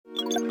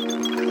Good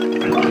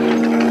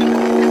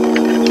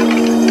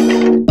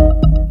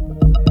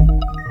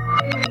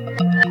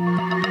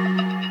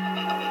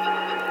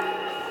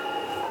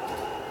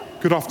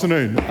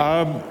afternoon.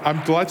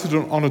 I'm delighted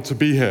and honored to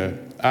be here.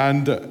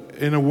 And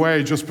in a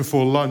way, just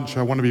before lunch,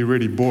 I want to be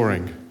really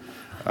boring.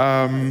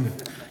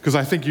 Because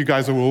I think you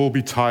guys will all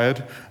be tired,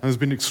 and there's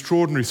been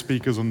extraordinary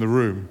speakers in the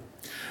room.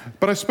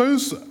 But I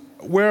suppose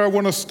where I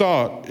want to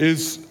start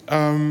is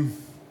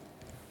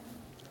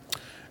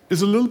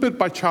a little bit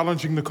by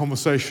challenging the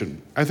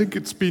conversation. I think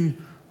it's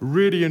been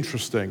really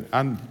interesting,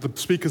 and the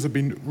speakers have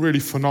been really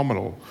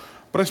phenomenal.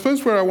 But I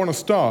suppose where I want to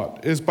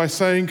start is by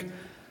saying,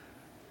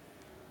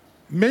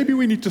 maybe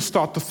we need to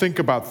start to think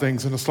about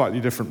things in a slightly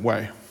different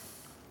way.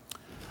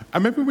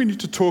 And maybe we need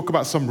to talk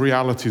about some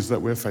realities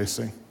that we're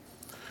facing.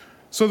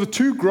 So the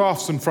two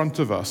graphs in front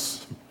of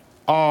us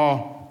are,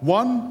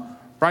 one,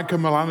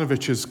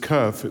 Branko-Milanovic's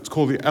curve. It's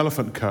called the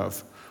elephant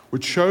curve,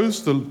 which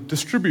shows the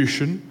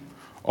distribution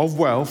of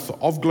wealth,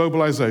 of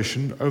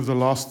globalization over the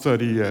last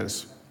 30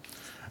 years.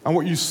 And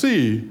what you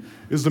see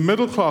is the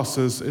middle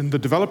classes in the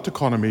developed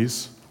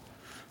economies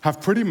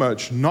have pretty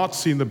much not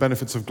seen the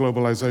benefits of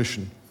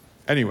globalization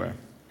anywhere.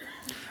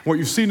 What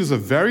you've seen is a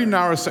very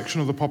narrow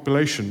section of the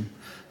population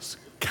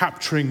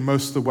capturing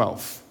most of the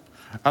wealth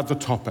at the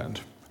top end.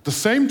 At the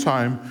same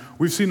time,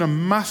 we've seen a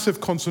massive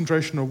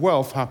concentration of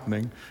wealth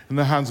happening in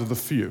the hands of the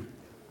few.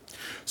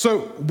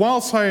 So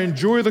whilst I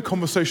enjoy the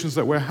conversations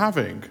that we're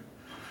having,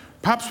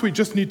 perhaps we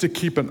just need to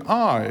keep an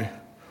eye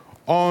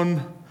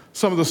on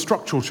some of the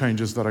structural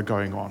changes that are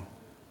going on.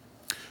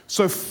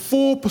 So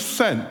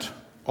 4%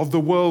 of the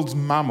world's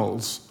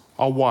mammals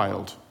are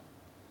wild.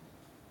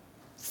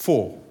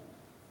 4.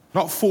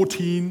 Not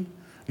 14,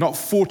 not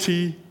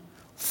 40,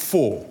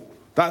 4.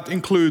 That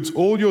includes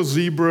all your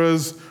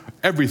zebras,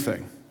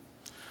 everything.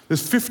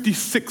 There's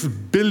 56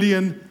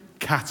 billion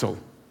cattle.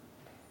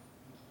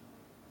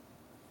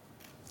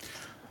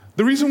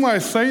 The reason why I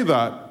say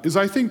that is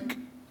I think,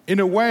 in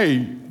a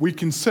way, we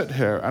can sit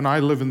here, and I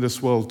live in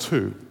this world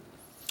too,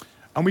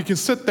 and we can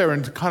sit there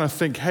and kind of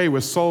think, hey,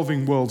 we're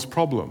solving world's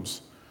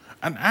problems.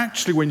 And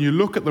actually, when you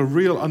look at the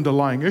real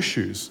underlying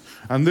issues,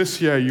 and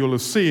this year you'll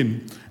have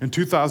seen in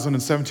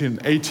 2017 and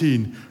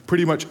 18,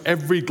 pretty much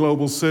every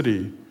global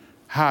city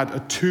had a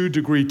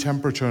 2-degree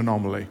temperature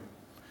anomaly.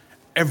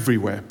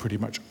 Everywhere, pretty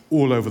much,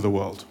 all over the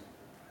world.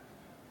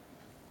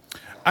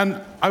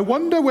 And I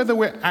wonder whether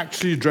we're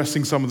actually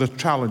addressing some of the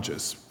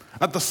challenges.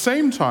 At the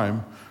same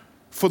time,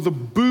 for the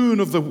boon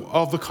of the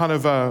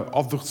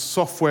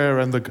software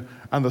and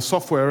the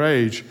software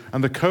age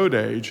and the code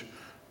age,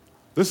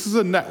 this is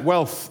a net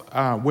wealth,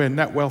 where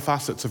net wealth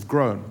assets have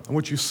grown. And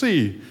what you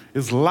see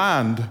is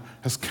land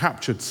has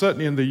captured,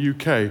 certainly in the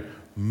UK,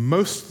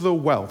 most of the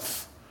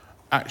wealth,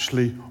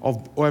 actually,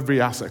 of every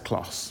asset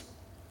class.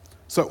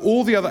 So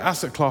all the other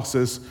asset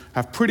classes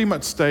have pretty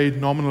much stayed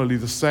nominally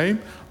the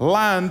same.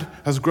 Land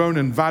has grown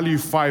in value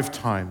 5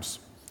 times.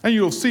 And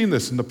you'll have seen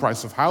this in the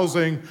price of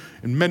housing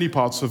in many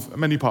parts of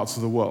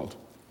the world.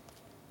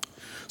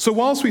 So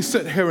whilst we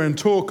sit here and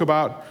talk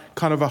about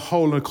kind of a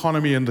whole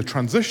economy and the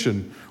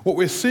transition, what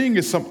we're seeing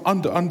is some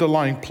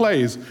underlying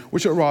plays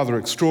which are rather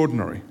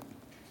extraordinary.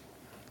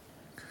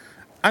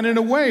 And in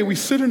a way, we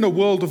sit in a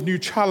world of new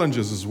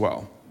challenges as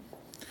well.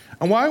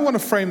 And why I want to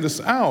frame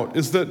this out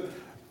is that,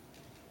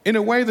 in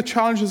a way, the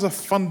challenges are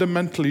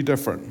fundamentally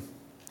different.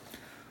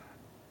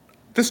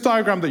 This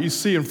diagram that you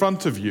see in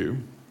front of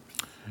you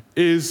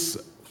is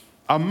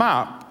a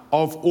map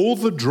of all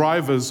the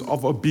drivers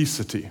of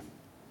obesity.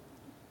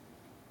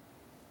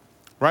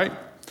 Right?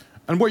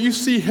 And what you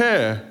see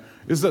here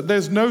is that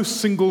there's no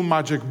single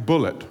magic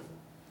bullet.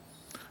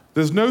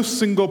 There's no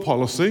single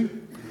policy.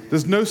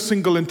 There's no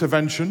single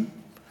intervention.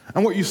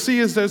 And what you see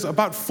is there's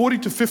about 40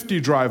 to 50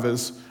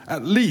 drivers,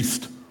 at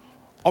least,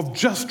 of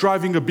just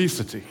driving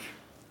obesity.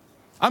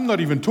 I'm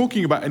not even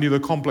talking about any of the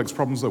complex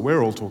problems that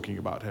we're all talking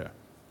about here.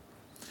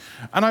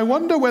 And I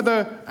wonder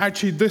whether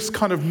actually this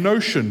kind of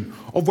notion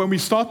of when we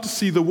start to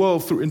see the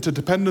world through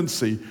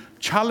interdependency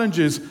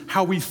challenges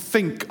how we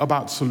think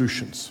about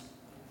solutions.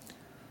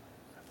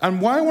 And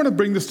why I want to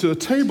bring this to the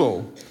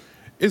table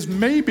is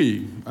maybe,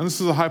 and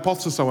this is a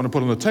hypothesis I want to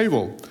put on the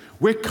table,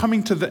 we're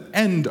coming to the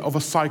end of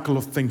a cycle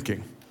of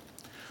thinking.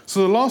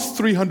 So the last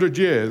 300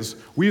 years,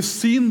 we've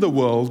seen the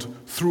world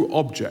through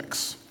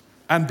objects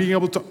and being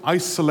able to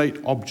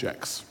isolate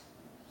objects.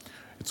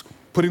 It's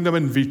putting them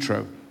in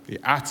vitro, the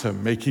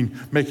atom,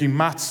 making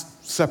maths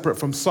separate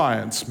from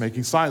science,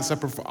 making science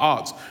separate from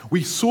arts.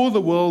 We saw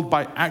the world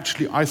by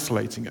actually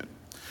isolating it.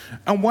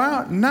 And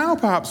now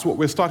perhaps what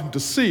we're starting to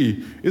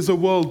see is a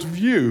world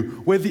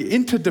view where the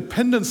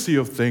interdependency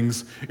of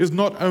things is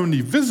not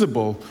only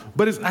visible,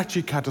 but is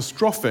actually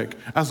catastrophic,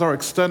 as our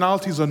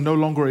externalities are no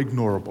longer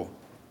ignorable.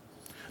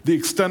 The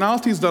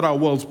externalities that our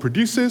world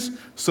produces,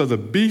 so the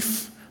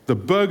beef, the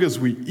burgers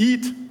we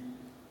eat,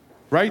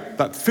 right,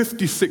 that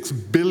 56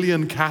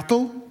 billion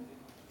cattle,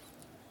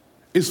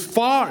 is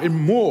far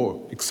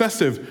more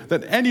excessive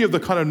than any of the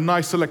kind of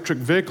nice electric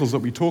vehicles that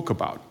we talk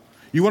about.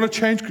 You want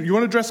to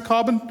address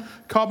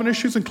carbon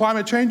issues and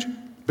climate change?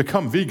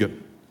 Become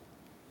vegan.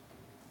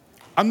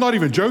 I'm not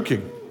even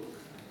joking.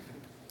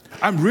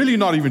 I'm really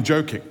not even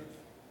joking.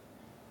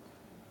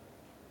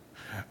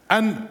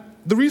 And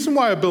the reason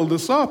why I build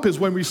this up is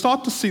when we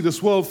start to see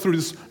this world through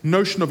this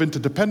notion of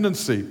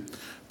interdependency,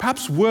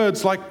 perhaps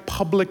words like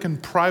public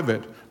and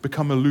private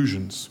become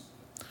illusions.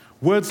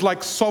 Words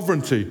like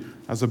sovereignty,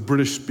 as a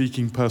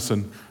British-speaking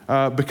person,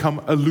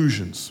 become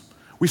illusions.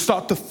 We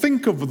start to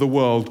think of the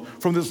world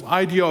from this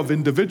idea of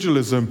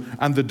individualism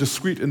and the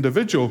discrete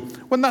individual,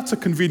 when that's a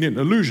convenient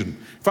illusion.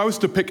 If I was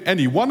to pick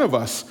any one of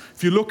us,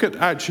 if you look at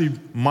actually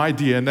my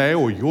DNA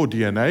or your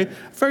DNA,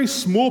 a very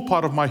small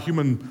part of my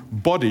human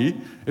body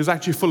is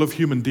actually full of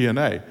human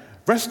DNA.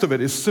 The rest of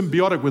it is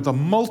symbiotic with a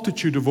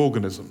multitude of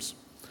organisms.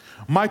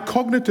 My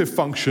cognitive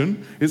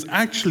function is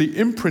actually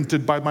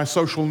imprinted by my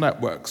social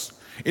networks.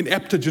 In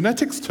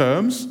epigenetics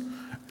terms,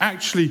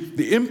 actually,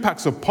 the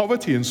impacts of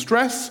poverty and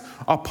stress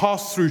are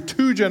passed through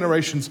 2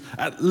 generations,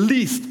 at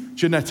least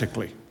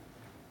genetically.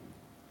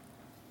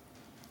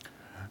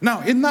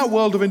 Now, in that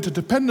world of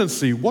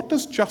interdependency, what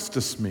does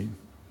justice mean?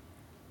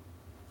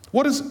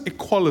 What does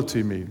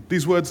equality mean?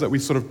 These words that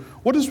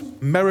what does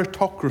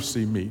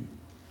meritocracy mean?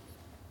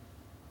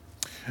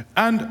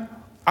 And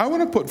I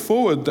want to put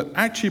forward that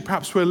actually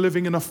perhaps we're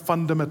living in a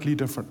fundamentally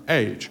different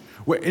age,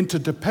 where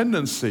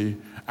interdependency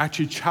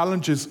actually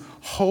challenges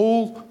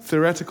whole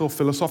theoretical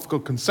philosophical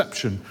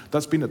conception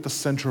that's been at the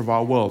center of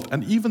our world,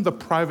 and even the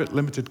private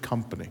limited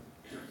company.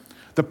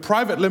 The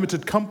private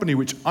limited company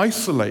which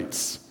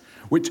isolates,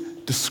 which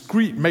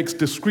makes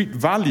discrete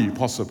value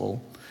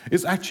possible,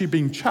 is actually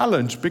being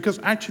challenged because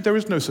actually there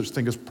is no such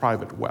thing as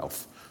private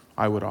wealth,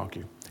 I would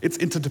argue. It's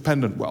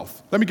interdependent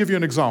wealth. Let me give you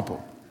an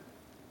example.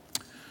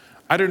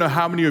 I don't know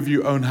how many of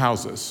you own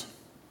houses,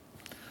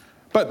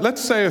 but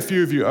let's say a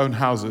few of you own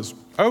houses.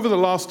 Over the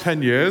last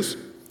 10 years,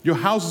 your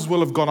houses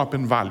will have gone up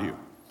in value.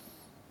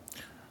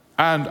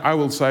 And I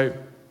will say,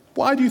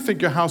 why do you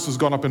think your house has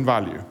gone up in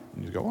value?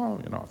 And you go,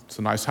 well, it's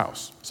a nice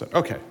house. So,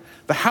 okay,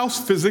 the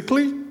house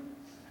physically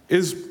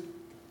is,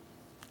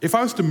 if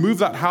I was to move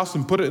that house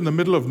and put it in the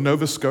middle of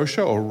Nova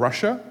Scotia or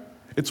Russia,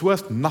 it's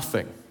worth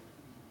nothing.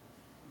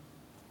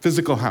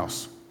 Physical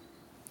house.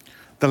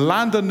 The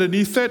land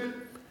underneath it,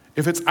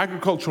 if it's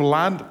agricultural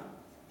land,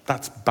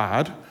 that's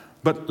bad.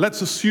 But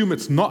let's assume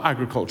it's not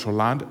agricultural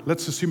land.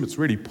 Let's assume it's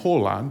really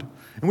poor land,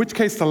 in which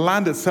case the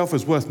land itself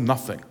is worth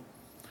nothing.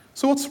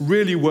 So what's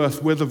really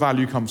worth where the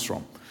value comes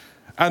from?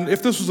 And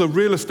if this was a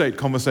real estate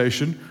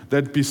conversation,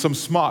 there'd be some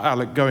smart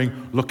aleck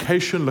going,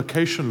 location,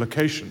 location,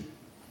 location.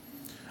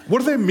 What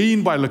do they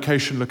mean by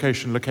location,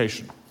 location,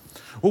 location?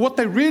 Well, what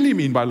they really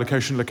mean by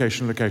location,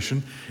 location,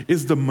 location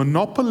is the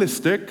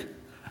monopolistic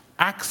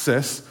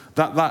access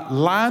that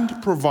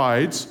land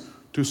provides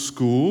to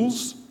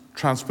schools,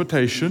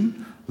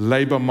 transportation,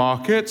 labor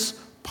markets,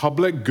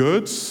 public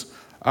goods,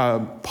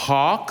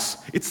 parks.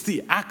 It's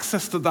the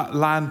access to that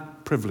land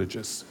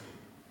privileges.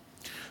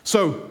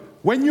 So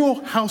when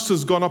your house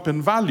has gone up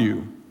in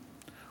value,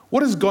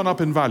 what has gone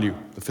up in value?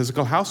 The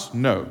physical house?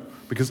 No,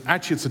 because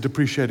actually it's a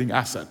depreciating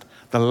asset.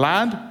 The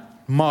land?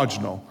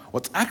 Marginal.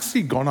 What's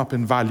actually gone up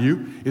in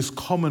value is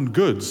common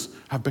goods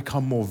have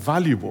become more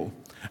valuable,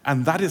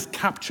 and that is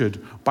captured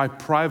by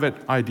private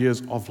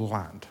ideas of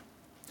land.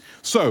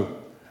 So,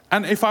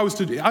 and if I was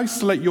to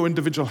isolate your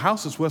individual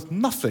house, it's worth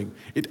nothing.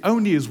 It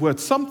only is worth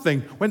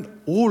something when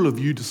all of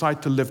you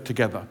decide to live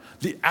together.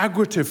 The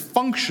aggregative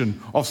function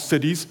of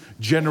cities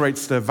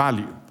generates their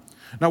value.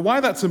 Now, why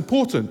that's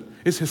important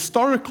is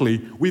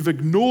historically we've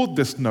ignored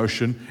this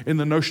notion in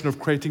the notion of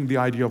creating the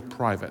idea of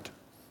private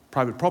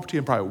property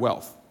and private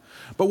wealth.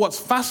 But what's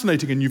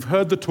fascinating, and you've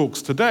heard the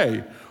talks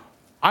today,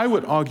 I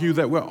would argue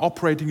that we're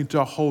operating into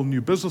a whole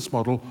new business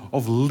model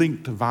of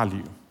linked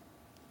value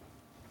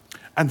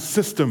and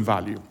system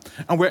value.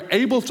 And we're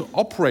able to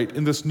operate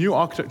in this new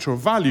architecture of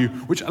value,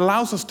 which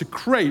allows us to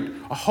create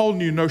a whole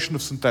new notion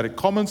of synthetic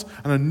commons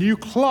and a new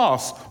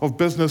class of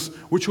business,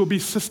 which will be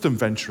system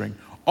venturing,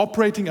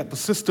 operating at the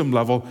system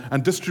level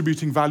and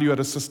distributing value at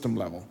a system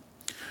level.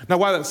 Now,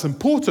 why that's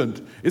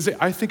important is that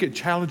I think it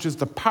challenges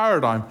the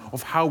paradigm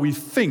of how we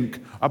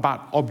think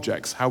about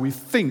objects, how we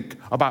think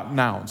about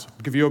nouns.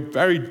 I'll give you a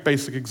very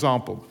basic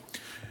example.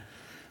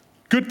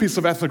 Good piece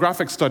of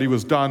ethnographic study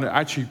was done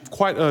actually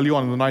quite early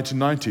on in the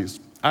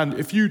 1990s. And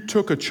if you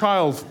took a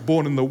child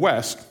born in the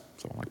West,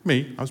 someone like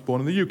me, I was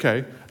born in the UK,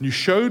 and you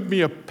showed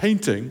me a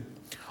painting,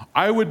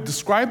 I would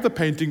describe the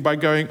painting by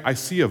going, I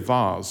see a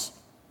vase.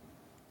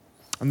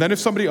 And then if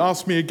somebody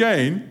asked me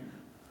again,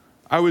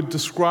 I would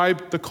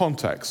describe the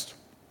context.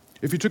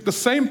 If you took the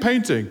same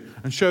painting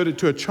and showed it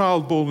to a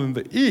child born in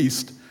the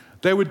East,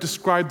 they would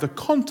describe the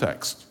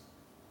context.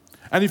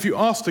 And if you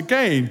asked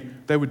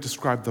again, they would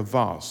describe the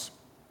vase.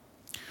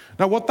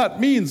 Now, what that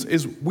means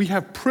is we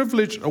have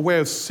privileged a way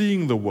of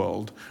seeing the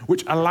world,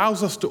 which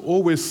allows us to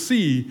always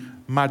see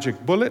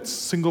magic bullets,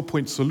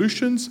 single-point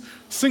solutions,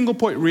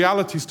 single-point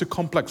realities to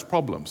complex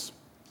problems.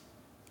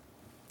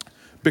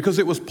 Because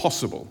it was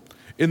possible.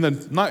 In the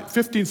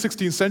 15th,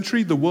 16th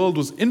century, the world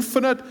was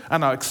infinite,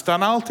 and our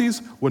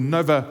externalities were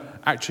never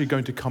actually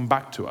going to come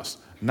back to us.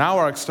 Now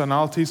our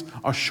externalities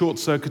are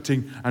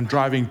short-circuiting and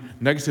driving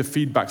negative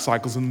feedback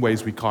cycles in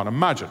ways we can't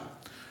imagine.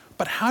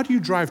 But how do you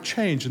drive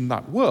change in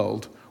that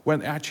world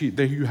when actually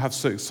there you have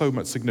so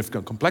much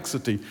significant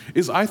complexity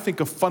is, I think,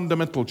 a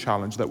fundamental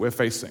challenge that we're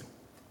facing.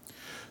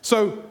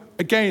 So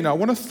again, I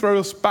want to throw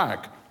us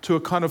back to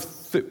a kind of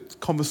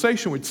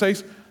conversation which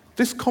says,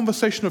 this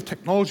conversation of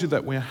technology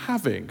that we're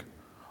having,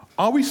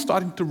 are we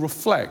starting to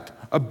reflect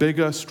a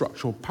bigger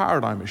structural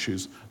paradigm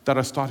issues that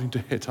are starting to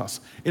hit us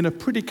in a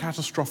pretty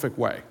catastrophic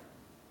way?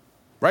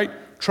 Right?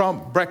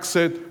 Trump,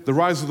 Brexit, the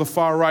rise of the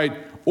far right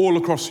all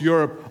across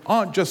Europe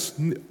aren't just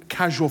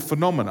casual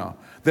phenomena.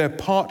 They're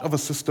part of a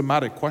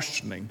systematic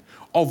questioning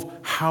of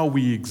how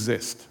we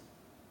exist.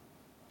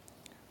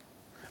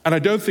 And I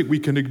don't think we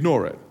can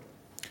ignore it.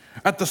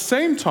 At the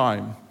same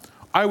time,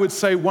 I would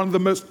say one of the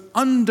most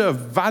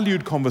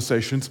undervalued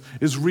conversations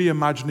is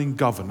reimagining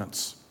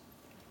governance.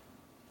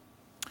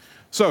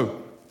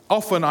 So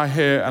often I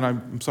hear, and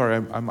I'm sorry,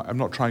 I'm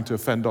not trying to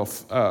offend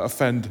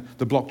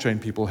the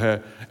blockchain people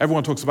here.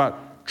 Everyone talks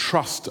about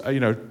trust,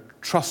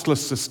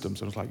 trustless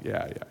systems. And it's like,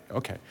 yeah,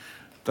 okay,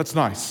 that's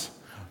nice.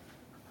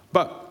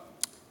 But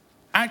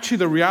actually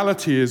the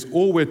reality is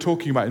all we're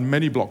talking about in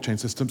many blockchain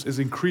systems is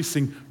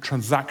increasing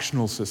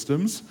transactional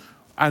systems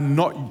and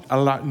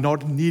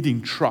not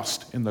needing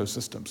trust in those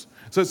systems.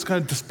 So it's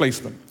kind of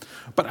displacement.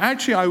 But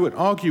actually I would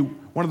argue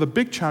one of the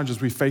big challenges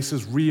we face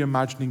is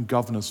reimagining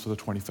governance for the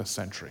 21st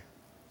century.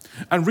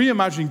 And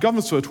reimagining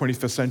governance for the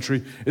 21st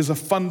century is a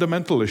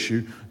fundamental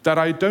issue that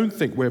I don't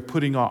think we're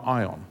putting our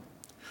eye on.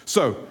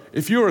 So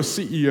if you're a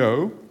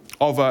CEO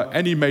of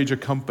any major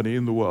company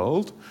in the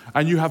world,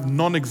 and you have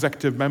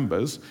non-executive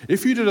members,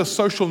 if you did a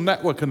social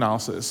network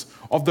analysis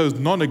of those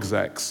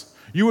non-execs,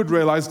 you would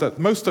realize that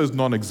most of those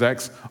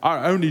non-execs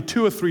are only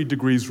 2 or 3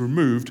 degrees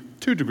removed,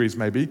 2 degrees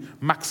maybe,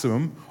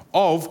 maximum,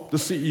 of the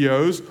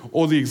CEOs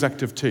or the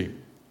executive team.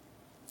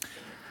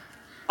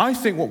 I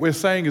think what we're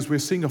saying is we're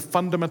seeing a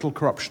fundamental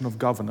corruption of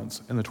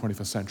governance in the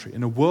 21st century.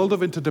 In a world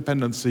of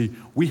interdependency,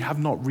 we have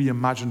not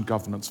reimagined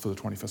governance for the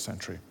 21st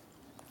century.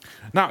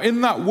 Now, in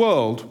that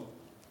world,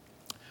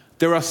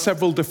 there are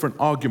several different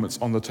arguments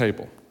on the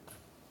table.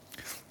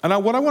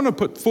 And what I want to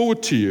put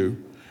forward to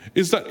you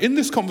is that in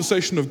this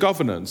conversation of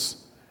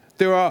governance,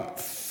 there are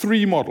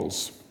 3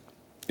 models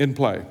in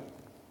play.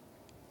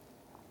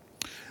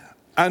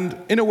 And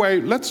in a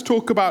way, let's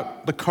talk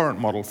about the current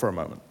model for a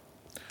moment.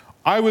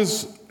 I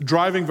was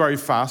driving very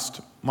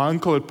fast. My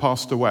uncle had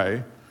passed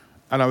away,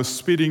 and I was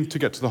speeding to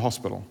get to the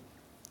hospital.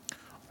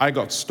 I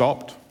got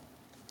stopped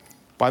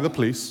by the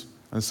police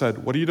and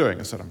said, "What are you doing?"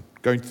 I said, "I'm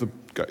got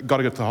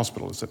to get to the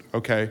hospital." I said,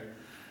 "Okay,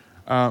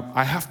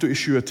 I have to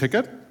issue a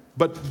ticket,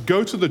 but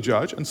go to the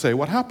judge and say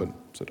what happened."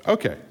 I said,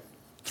 "Okay."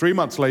 3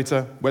 months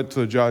later, went to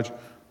the judge.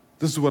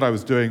 This is what I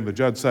was doing. The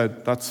judge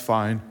said, "That's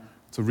fine.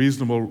 It's a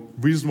reasonable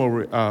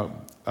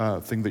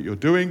thing that you're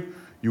doing.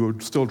 You were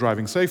still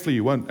driving safely.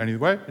 You weren't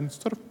anyway," and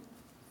sort of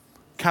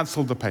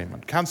canceled the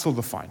payment, canceled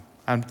the fine,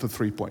 and the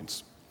 3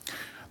 points.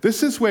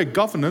 This is where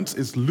governance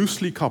is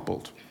loosely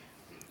coupled.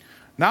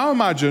 Now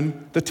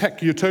imagine the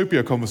tech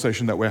utopia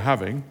conversation that we're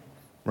having,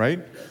 right?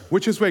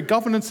 Which is where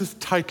governance is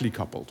tightly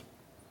coupled.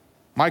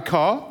 My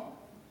car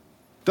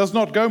does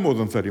not go more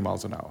than 30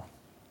 miles an hour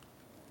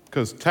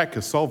because tech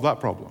has solved that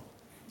problem,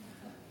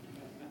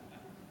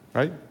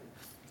 right?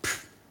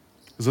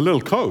 There's a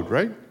little code,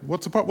 right?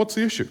 What's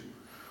the issue?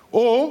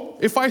 Or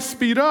if I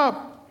speed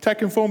up,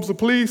 tech informs the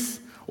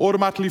police,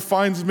 automatically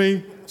fines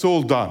me, it's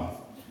all done.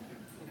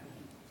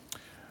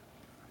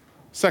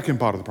 Second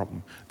part of the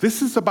problem.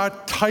 This is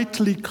about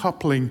tightly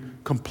coupling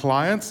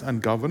compliance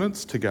and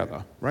governance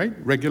together, right?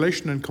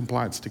 Regulation and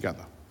compliance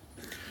together.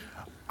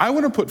 I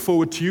want to put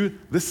forward to you,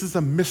 this is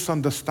a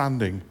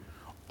misunderstanding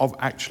of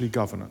actually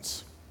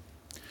governance.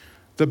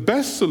 The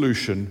best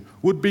solution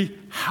would be,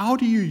 how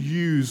do you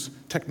use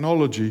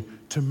technology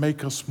to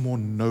make us more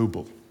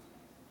noble?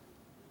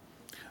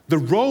 The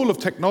role of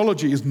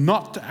technology is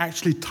not to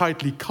actually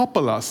tightly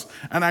couple us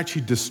and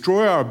actually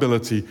destroy our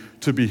ability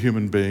to be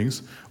human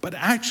beings, but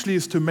actually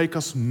is to make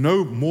us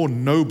more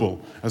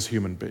noble as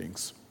human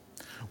beings.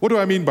 What do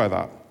I mean by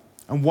that?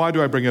 And why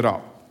do I bring it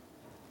up?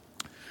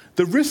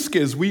 The risk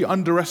is we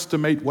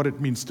underestimate what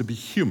it means to be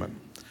human.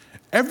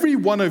 Every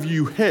one of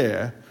you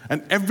here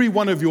and every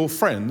one of your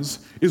friends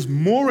is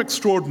more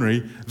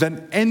extraordinary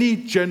than any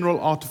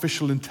general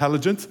artificial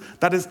intelligence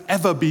that has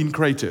ever been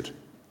created.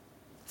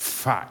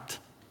 Fact.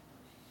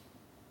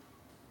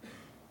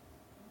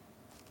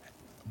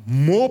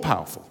 More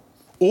powerful.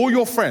 All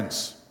your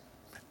friends,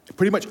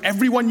 pretty much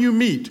everyone you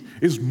meet,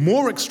 is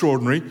more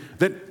extraordinary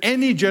than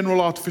any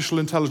general artificial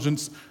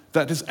intelligence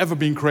that has ever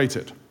been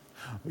created.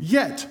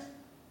 Yet,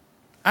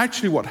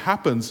 actually what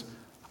happens,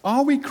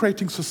 are we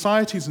creating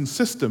societies and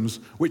systems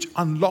which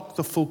unlock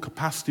the full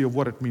capacity of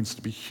what it means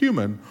to be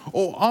human?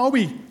 Or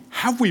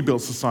have we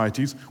built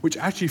societies which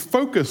actually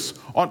focus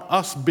on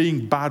us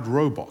being bad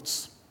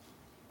robots?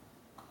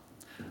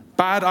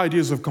 Bad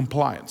ideas of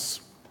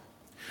compliance.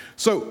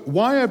 So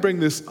why I bring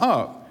this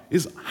up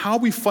is how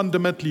we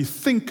fundamentally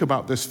think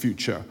about this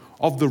future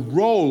of the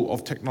role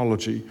of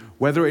technology,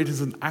 whether it is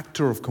an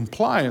actor of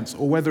compliance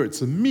or whether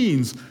it's a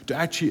means to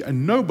actually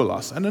ennoble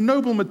us. And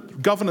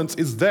ennoblement governance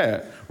is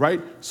there, right?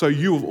 So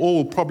you've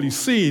all probably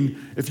seen,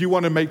 if you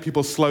want to make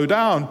people slow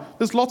down,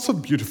 there's lots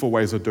of beautiful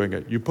ways of doing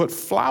it. You put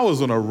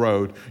flowers on a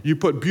road, you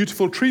put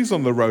beautiful trees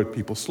on the road,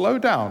 people slow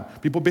down,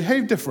 people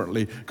behave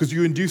differently because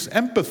you induce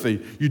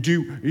empathy, you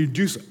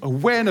induce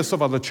awareness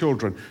of other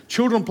children.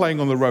 Children playing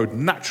on the road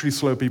naturally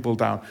slow people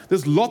down.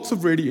 There's lots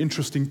of really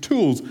interesting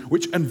tools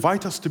which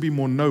invite us to be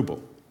more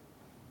noble.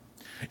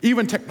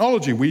 Even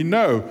technology, we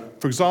know,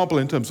 for example,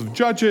 in terms of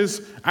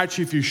judges,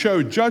 actually if you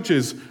show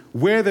judges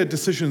where their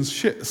decisions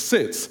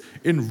sits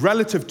in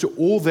relative to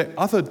all their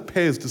other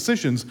peers'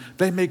 decisions,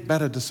 they make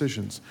better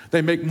decisions.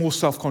 They make more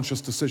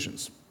self-conscious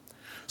decisions.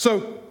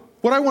 So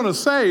what I want to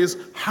say is,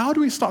 how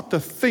do we start to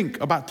think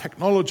about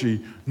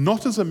technology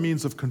not as a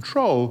means of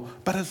control,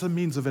 but as a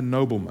means of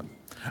ennoblement?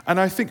 And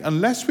I think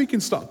unless we can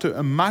start to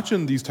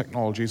imagine these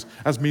technologies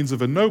as means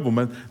of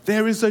ennoblement,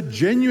 there is a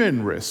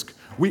genuine risk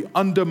we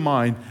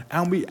undermine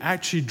and we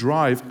actually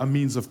drive a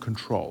means of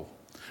control,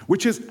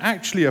 which is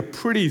actually a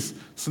pretty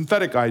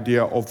synthetic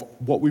idea of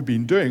what we've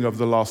been doing over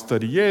the last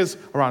 30 years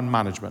around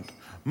management.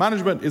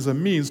 Management is a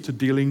means to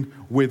dealing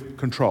with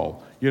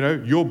control. You know,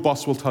 your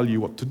boss will tell you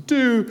what to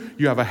do,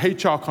 you have a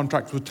HR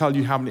contract that will tell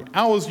you how many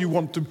hours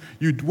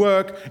you'd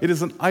work. It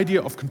is an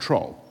idea of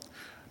control.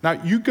 Now,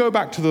 you go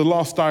back to the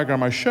last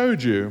diagram I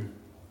showed you,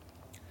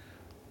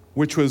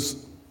 which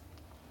was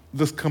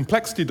this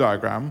complexity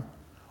diagram.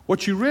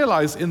 What you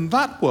realize in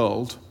that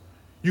world,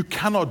 you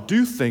cannot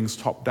do things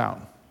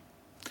top-down.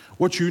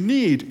 What you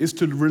need is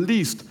to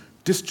release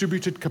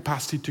distributed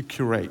capacity to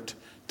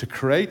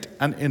create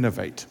and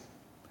innovate.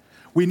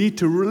 We need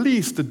to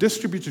release the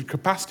distributed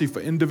capacity for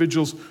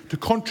individuals to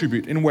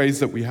contribute in ways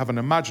that we haven't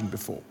imagined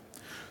before.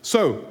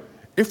 So,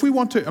 if we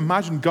want to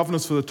imagine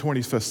governance for the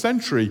 21st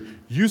century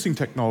using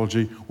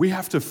technology, we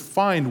have to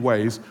find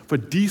ways for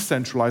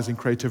decentralizing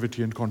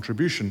creativity and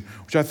contribution,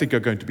 which I think are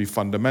going to be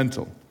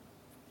fundamental.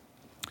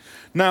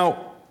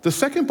 Now, the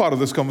second part of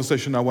this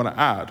conversation I want to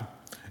add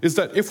is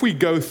that if we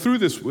go through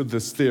this with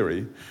this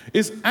theory,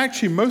 is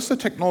actually most of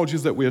the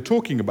technologies that we are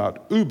talking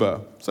about,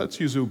 Uber, so let's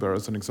use Uber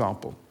as an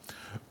example.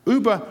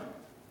 Uber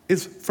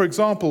is, for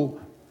example,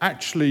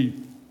 actually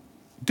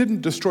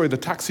didn't destroy the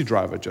taxi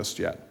driver just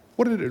yet.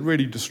 What did it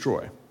really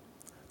destroy?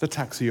 The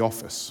taxi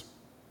office.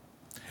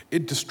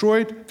 It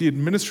destroyed the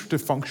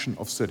administrative function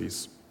of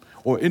cities,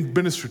 or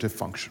administrative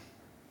function.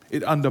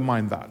 It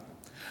undermined that.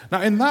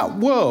 Now, in that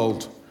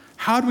world,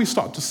 how do we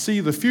start to see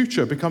the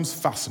future becomes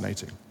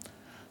fascinating.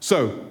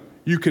 So,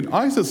 you can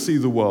either see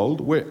the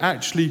world where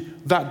actually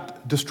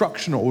that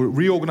destruction or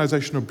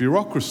reorganization of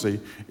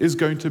bureaucracy is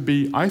going to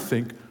be, I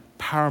think,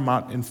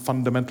 paramount and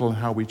fundamental in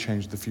how we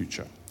change the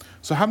future.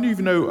 So how many of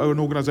you know an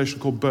organization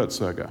called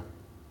Bertserger?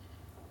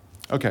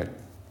 Okay,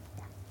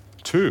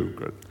 2,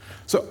 good.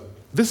 So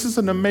this is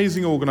an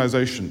amazing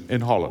organization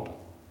in Holland.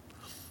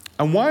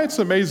 And why it's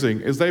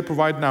amazing is they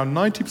provide now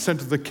 90%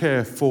 of the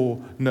care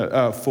for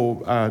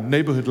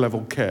neighborhood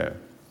level care.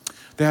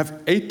 They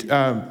have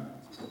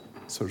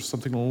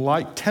something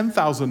like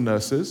 10,000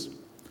 nurses,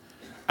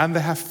 and they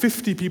have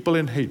 50 people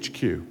in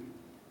HQ.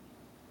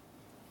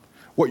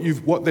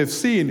 What they've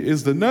seen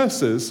is the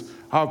nurses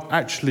are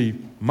actually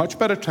much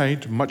better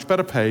trained, much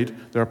better paid.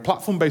 They're a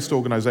platform-based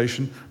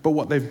organization, but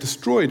what they've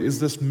destroyed is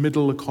this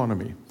middle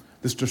economy,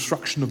 this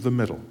destruction of the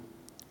middle.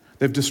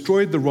 They've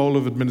destroyed the role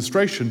of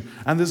administration,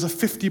 and there's a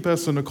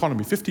 50-person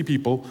economy, 50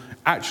 people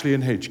actually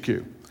in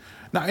HQ.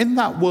 Now, in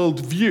that world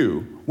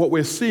view, what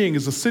we're seeing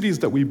is the cities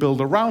that we build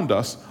around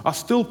us are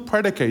still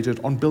predicated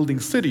on building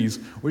cities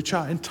which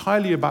are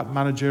entirely about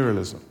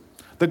managerialism.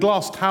 The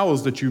glass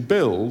towers that you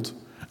build,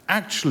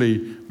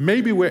 actually,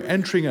 maybe we're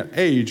entering an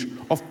age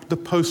of the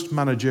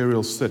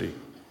post-managerial city.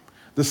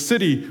 The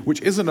city,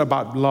 which isn't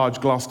about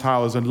large glass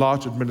towers and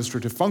large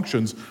administrative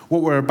functions,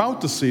 what we're about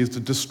to see is the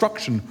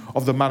destruction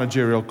of the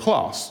managerial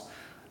class.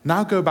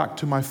 Now go back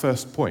to my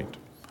first point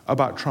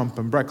about Trump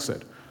and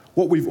Brexit.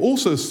 What we've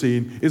also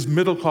seen is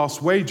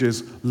middle-class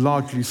wages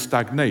largely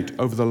stagnate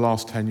over the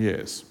last 10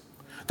 years.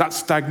 That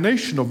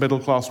stagnation of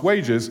middle-class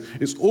wages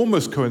is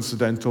almost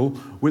coincidental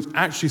with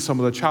actually some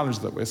of the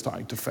challenges that we're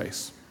starting to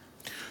face.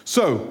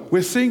 So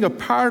we're seeing a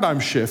paradigm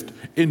shift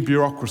in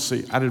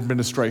bureaucracy and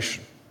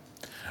administration.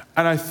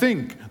 And I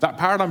think that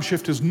paradigm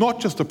shift is not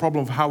just a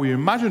problem of how we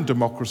imagine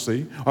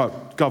democracy,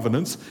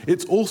 governance,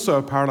 it's also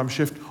a paradigm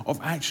shift of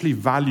actually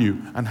value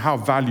and how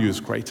value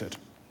is created.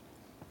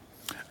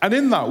 And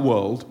in that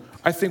world,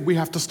 I think we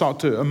have to start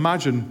to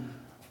imagine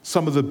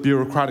some of the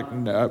bureaucratic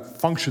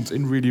functions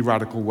in really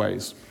radical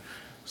ways.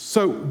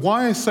 So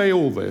why I say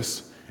all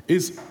this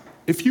is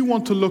if you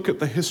want to look at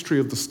the history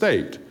of the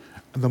state,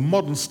 and the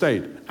modern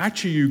state,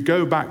 actually you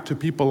go back to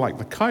people like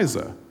the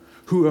Kaiser,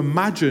 who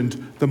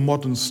imagined the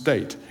modern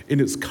state in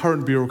its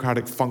current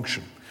bureaucratic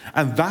function.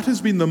 And that has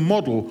been the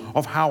model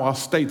of how our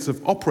states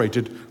have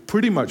operated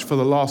pretty much for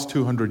the last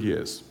 200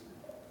 years.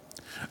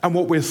 And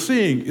what we're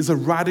seeing is a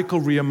radical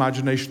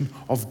reimagination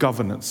of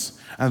governance.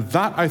 And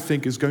that, I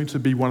think, is going to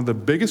be one of the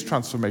biggest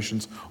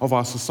transformations of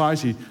our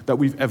society that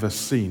we've ever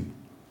seen.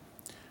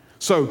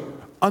 So,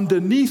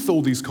 underneath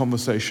all these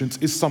conversations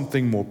is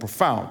something more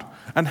profound.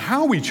 And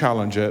how we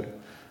challenge it,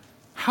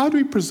 how do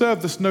we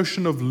preserve this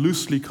notion of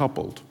loosely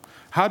coupled?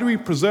 How do we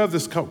preserve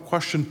this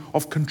question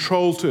of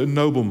control to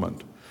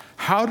ennoblement?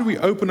 How do we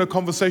open a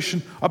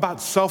conversation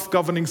about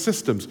self-governing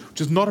systems,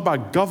 which is not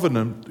about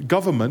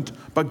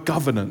government, but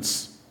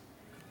governance?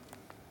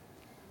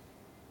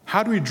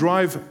 How do we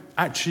drive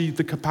actually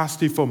the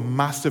capacity for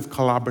massive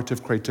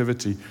collaborative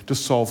creativity to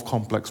solve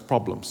complex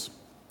problems?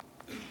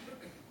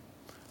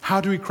 How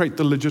do we create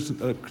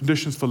the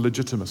conditions for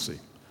legitimacy?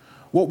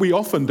 What we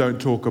often don't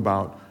talk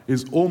about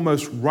is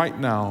almost right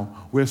now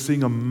we're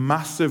seeing a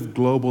massive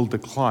global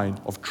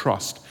decline of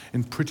trust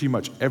in pretty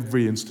much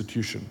every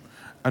institution.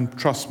 And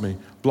trust me,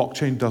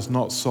 blockchain does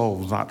not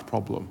solve that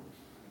problem.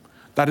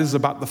 That is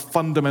about the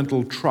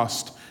fundamental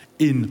trust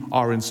in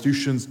our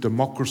institutions,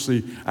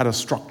 democracy, at a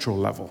structural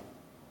level.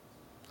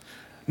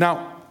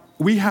 Now,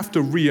 we have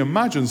to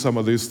reimagine some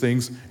of these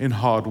things in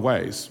hard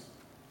ways.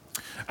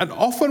 And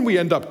often we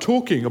end up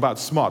talking about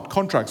smart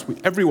contracts.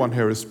 Everyone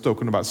here is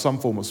talking about some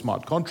form of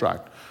smart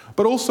contract.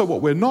 But also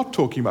what we're not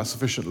talking about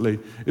sufficiently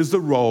is the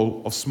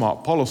role of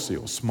smart policy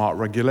or smart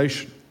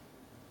regulation.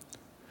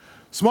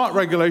 Smart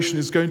regulation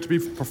is going to be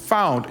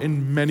profound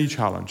in many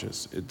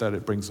challenges that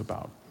it brings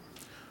about.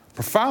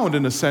 Profound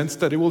in the sense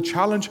that it will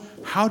challenge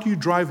how do you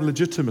drive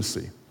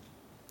legitimacy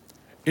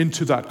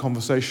into that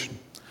conversation?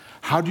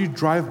 How do you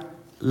drive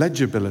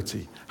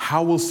legibility?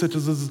 How will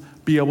citizens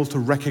be able to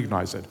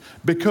recognize it?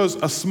 Because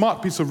a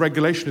smart piece of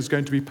regulation is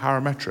going to be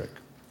parametric.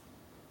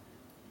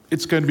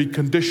 It's going to be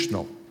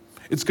conditional.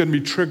 It's going to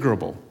be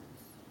triggerable.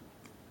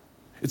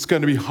 It's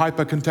going to be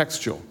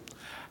hyper-contextual.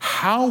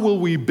 How will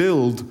we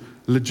build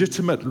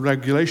legitimate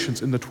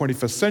regulations in the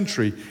 21st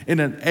century in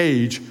an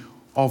age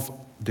of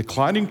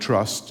declining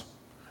trust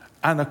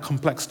and a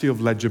complexity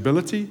of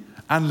legibility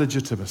and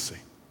legitimacy?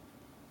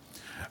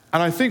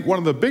 And I think one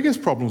of the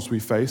biggest problems we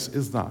face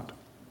is that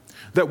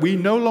we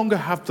no longer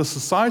have the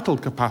societal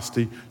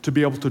capacity to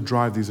be able to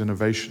drive these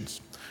innovations.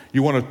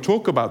 You want to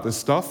talk about this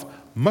stuff,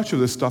 much of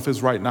this stuff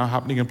is right now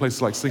happening in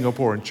places like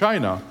Singapore and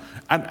China,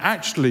 and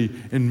actually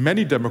in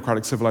many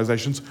democratic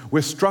civilizations,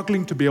 we're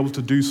struggling to be able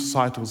to do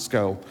societal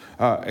scale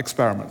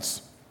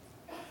experiments.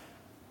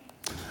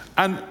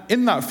 And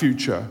in that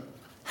future,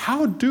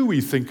 how do we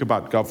think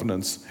about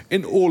governance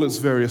in all its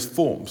various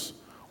forms?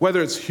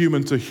 Whether it's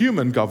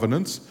human-to-human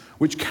governance,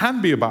 which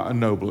can be about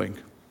ennobling,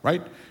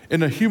 right?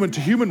 In a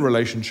human-to-human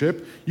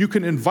relationship, you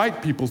can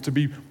invite people to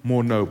be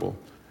more noble.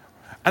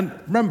 And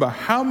remember,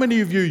 how many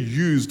of you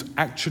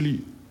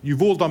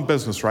you've all done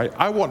business, right?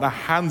 I want a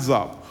hands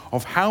up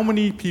of how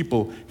many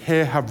people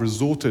here have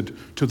resorted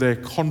to their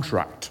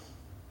contract,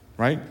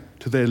 right?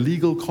 To their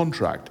legal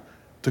contract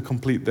to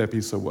complete their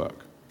piece of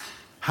work.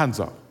 Hands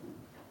up.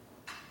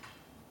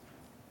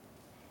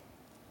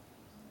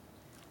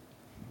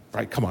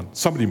 Right, come on,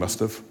 somebody must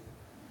have.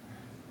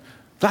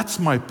 That's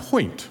my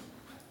point.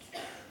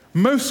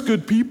 Most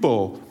good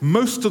people,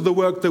 most of the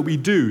work that we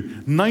do,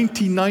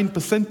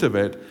 99% of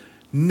it,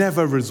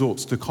 never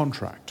resorts to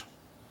contract.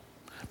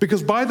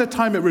 Because by the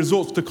time it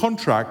resorts to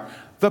contract,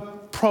 the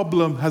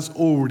problem has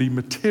already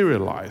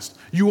materialized.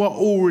 You are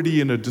already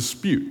in a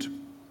dispute.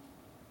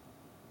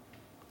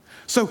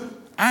 So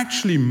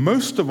actually,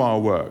 most of our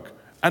work,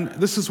 and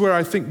this is where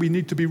I think we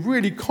need to be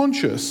really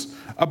conscious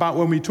about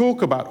when we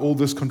talk about all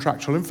this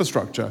contractual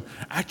infrastructure,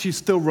 actually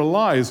still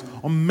relies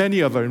on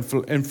many other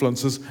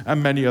influences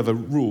and many other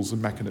rules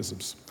and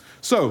mechanisms.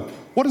 So,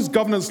 what does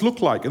governance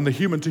look like in the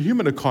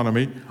human-to-human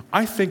economy?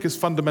 I think is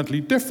fundamentally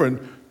different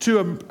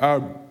to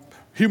a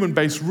human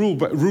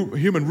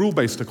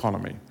rule-based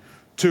economy,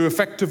 to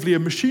effectively a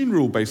machine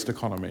rule-based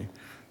economy,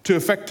 to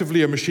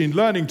effectively a machine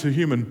learning to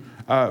human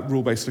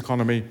rule-based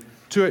economy,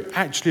 to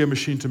actually a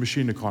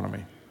machine-to-machine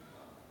economy.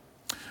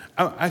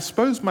 I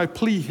suppose my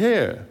plea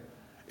here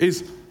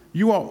is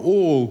you are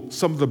all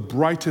some of the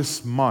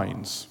brightest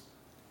minds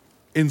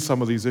in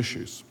some of these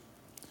issues.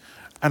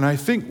 And I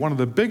think one of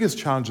the biggest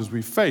challenges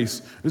we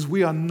face is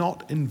we are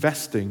not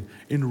investing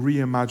in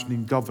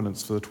reimagining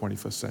governance for the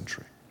 21st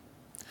century.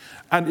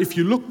 And if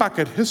you look back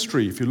at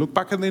history, if you look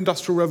back at the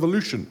Industrial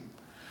Revolution,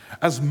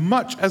 as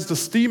much as the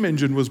steam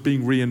engine was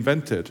being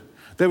reinvented,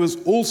 there was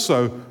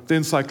also the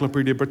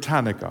Encyclopedia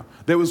Britannica.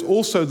 There was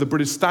also the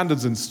British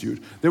Standards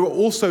Institute. There were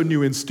also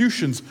new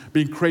institutions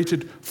being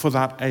created for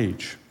that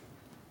age.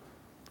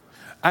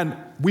 And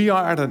we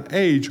are at an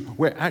age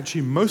where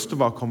actually most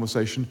of our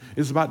conversation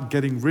is about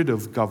getting rid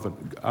of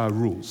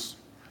rules.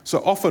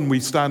 So often we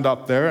stand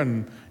up there,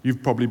 and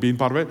you've probably been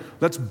part of it,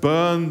 let's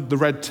burn the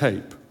red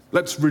tape.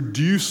 Let's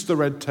reduce the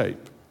red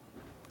tape.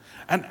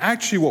 And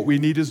actually what we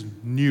need is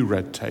new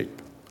red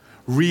tape.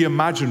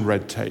 Reimagine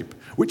red tape,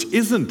 which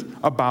isn't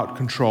about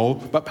control,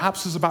 but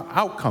perhaps is about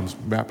outcomes,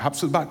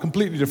 perhaps it's about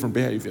completely different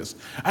behaviors.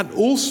 And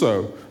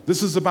also,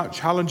 this is about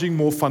challenging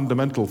more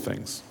fundamental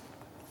things.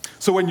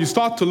 So when you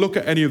start to look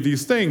at any of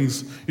these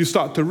things, you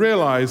start to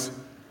realize,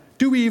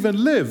 do we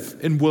even live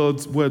in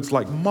words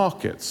like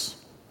markets?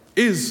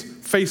 Is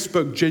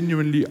Facebook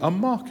genuinely a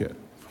market?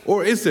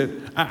 Or is it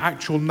an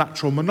actual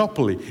natural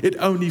monopoly? It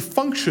only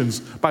functions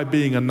by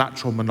being a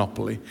natural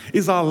monopoly.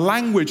 Is our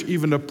language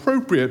even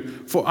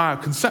appropriate for our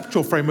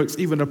conceptual frameworks,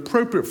 even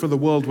appropriate for the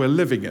world we're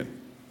living in?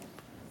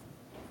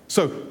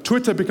 So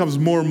Twitter becomes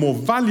more and more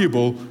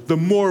valuable the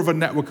more of a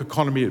network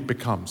economy it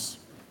becomes,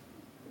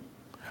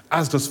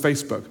 as does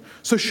Facebook.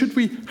 So should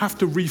we have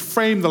to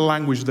reframe the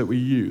language that we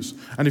use?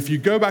 And if you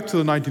go back to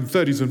the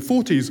 1930s and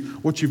 40s,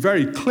 what you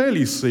very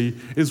clearly see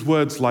is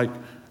words like,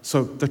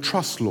 so the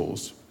trust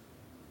laws.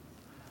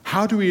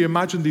 How do we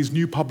imagine these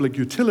new public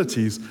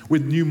utilities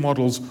with new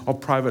models of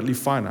privately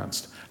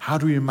financed? How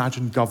do we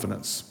imagine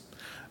governance?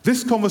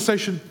 This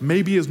conversation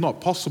maybe is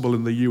not possible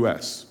in the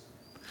US,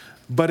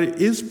 but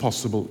it is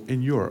possible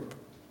in Europe.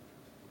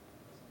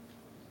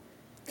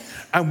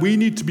 And we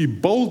need to be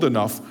bold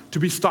enough to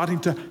be starting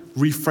to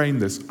reframe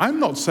this.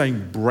 I'm not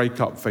saying break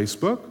up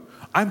Facebook.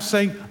 I'm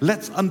saying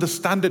let's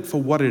understand it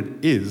for what it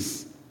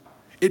is.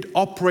 It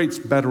operates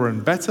better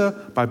and better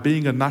by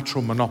being a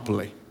natural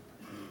monopoly.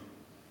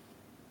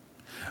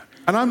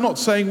 And I'm not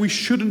saying we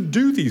shouldn't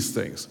do these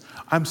things.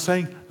 I'm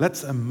saying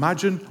let's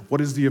imagine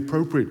what is the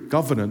appropriate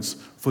governance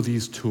for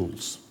these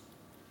tools.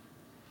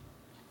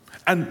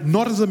 And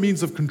not as a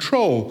means of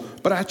control,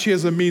 but actually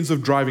as a means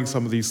of driving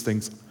some of these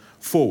things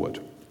forward.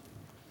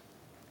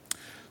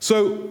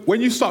 So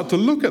when you start to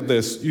look at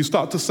this, you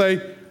start to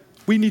say,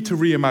 we need to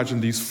reimagine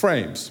these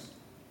frames.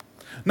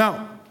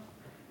 Now,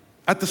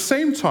 at the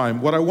same time,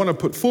 what I want to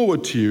put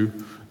forward to you,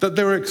 that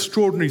there are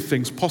extraordinary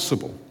things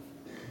possible.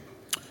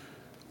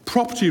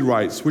 Property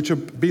rights, which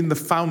have been the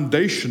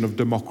foundation of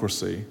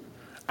democracy,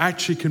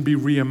 actually can be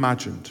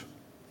reimagined.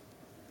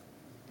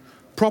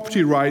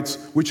 Property rights,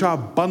 which are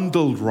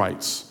bundled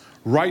rights,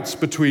 rights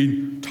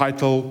between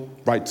title,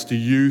 rights to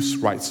use,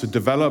 rights to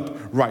develop,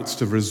 rights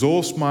to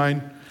resource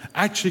mine,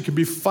 actually can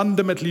be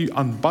fundamentally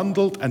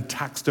unbundled and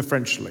taxed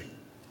differentially.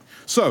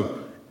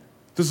 So,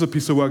 this is a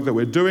piece of work that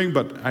we're doing,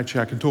 but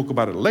actually I can talk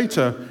about it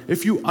later.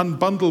 If you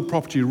unbundle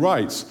property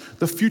rights,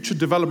 the future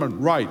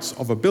development rights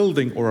of a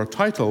building or a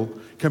title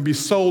can be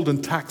sold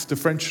and taxed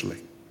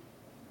differentially.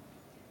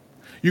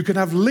 You can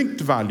have linked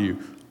value,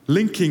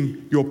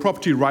 linking your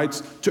property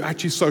rights to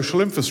actually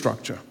social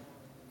infrastructure.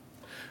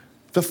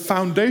 The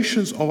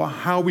foundations of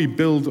how we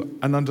build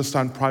and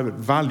understand private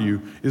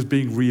value is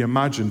being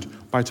reimagined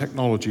by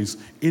technologies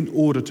in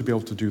order to be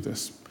able to do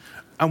this.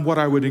 And what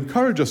I would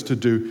encourage us to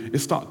do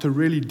is start to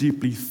really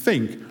deeply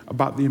think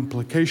about the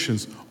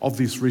implications of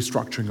this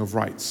restructuring of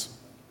rights.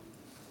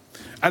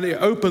 And it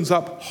opens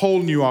up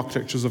whole new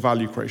architectures of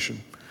value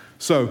creation.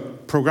 So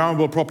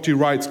programmable property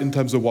rights in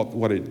terms of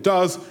what it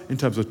does, in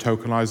terms of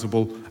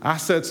tokenizable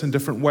assets in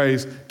different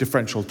ways,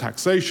 differential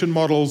taxation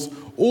models,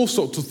 all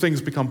sorts of things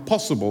become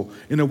possible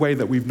in a way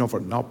that we've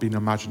not been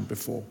imagined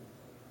before.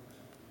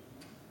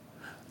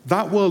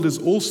 That world is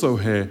also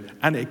here,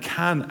 and it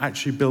can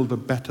actually build a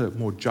better,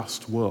 more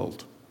just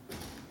world.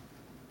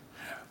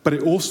 But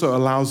it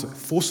also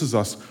forces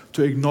us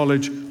to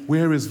acknowledge,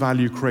 where is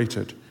value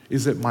created?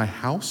 Is it my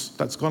house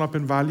that's gone up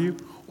in value,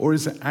 or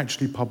is it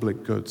actually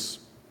public goods?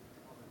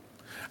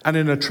 And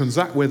in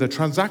where the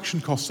transaction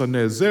costs are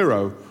near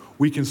zero,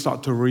 we can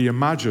start to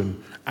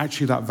reimagine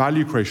actually that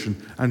value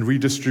creation and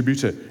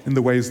redistribute it in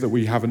the ways that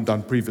we haven't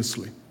done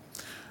previously.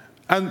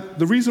 And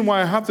the reason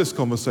why I have this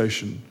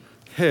conversation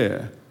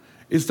here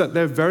is that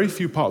there are very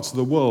few parts of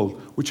the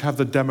world which have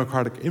the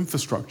democratic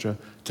infrastructure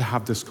to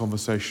have this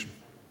conversation.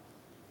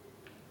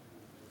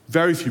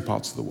 Very few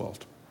parts of the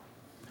world.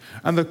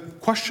 And the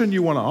question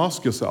you want to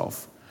ask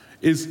yourself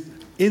is,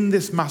 in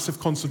this massive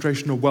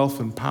concentration of wealth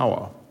and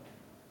power,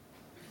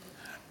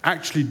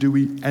 actually do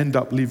we end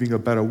up leaving a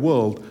better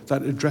world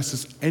that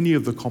addresses any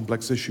of the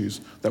complex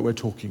issues that we're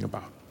talking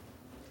about?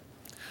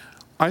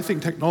 I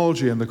think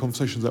technology and the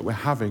conversations that we're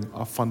having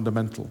are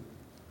fundamental.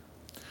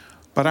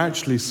 But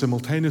actually,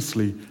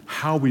 simultaneously,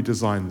 how we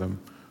design them,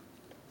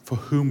 for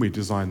whom we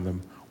design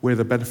them, where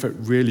the benefit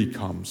really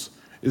comes,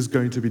 is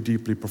going to be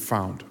deeply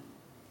profound.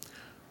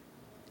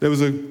 There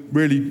was a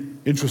really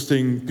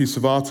interesting piece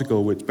of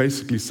article which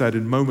basically said,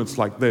 in moments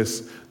like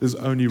this, there's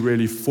only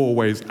really 4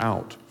 ways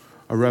out: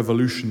 a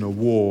revolution, a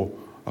war,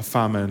 a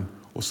famine,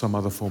 or some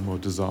other form of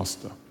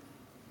disaster.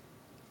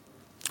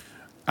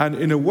 And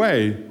in a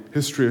way,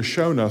 history has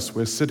shown us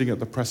we're sitting at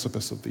the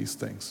precipice of these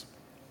things.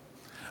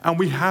 And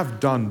we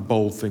have done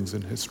bold things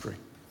in history.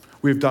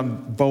 We've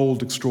done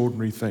bold,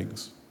 extraordinary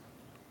things.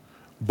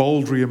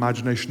 Bold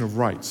reimagination of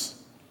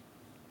rights.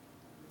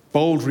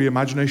 Bold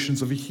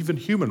reimaginations of even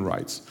human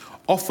rights.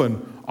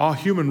 Often, our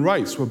human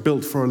rights were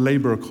built for a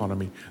labor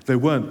economy. They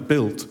weren't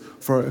built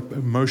for an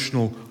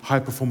emotional,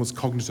 high-performance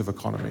cognitive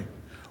economy.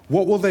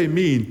 What will they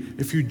mean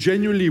if you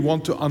genuinely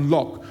want to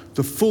unlock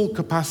the full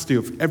capacity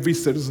of every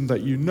citizen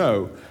that you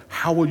know?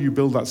 How will you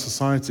build that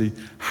society?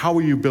 How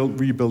will you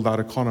rebuild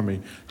that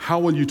economy? How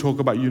will you talk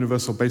about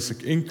universal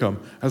basic income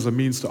as a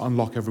means to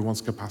unlock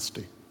everyone's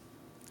capacity?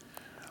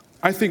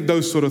 I think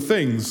those sort of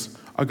things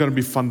are going to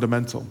be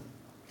fundamental.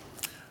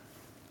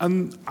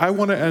 And I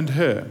want to end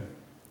here.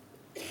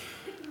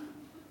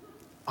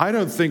 I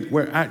don't think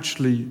we're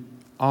actually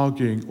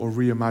arguing or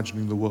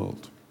reimagining the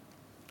world.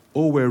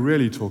 All we're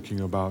really talking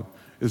about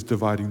is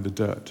dividing the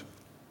dirt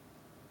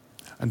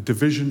and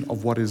division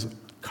of what is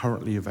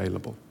currently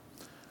available.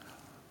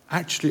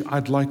 Actually,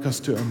 I'd like us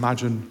to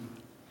imagine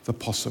the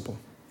possible.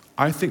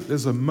 I think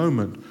there's a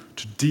moment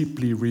to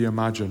deeply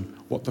reimagine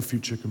what the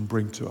future can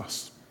bring to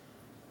us.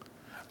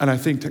 And I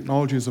think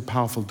technology is a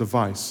powerful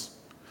device.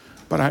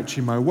 But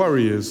actually, my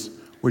worry is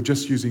we're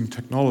just using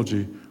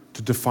technology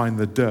to define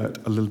the dirt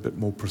a little bit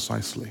more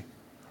precisely,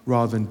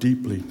 rather than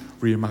deeply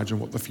reimagine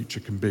what the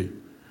future can be.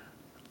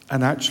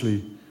 And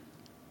actually,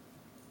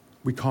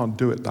 we can't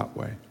do it that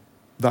way.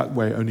 That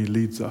way only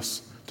leads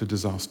us to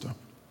disaster.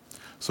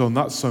 So on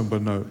that somber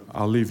note,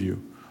 I'll leave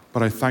you.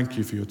 But I thank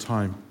you for your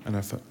time and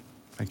effort.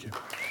 Thank you.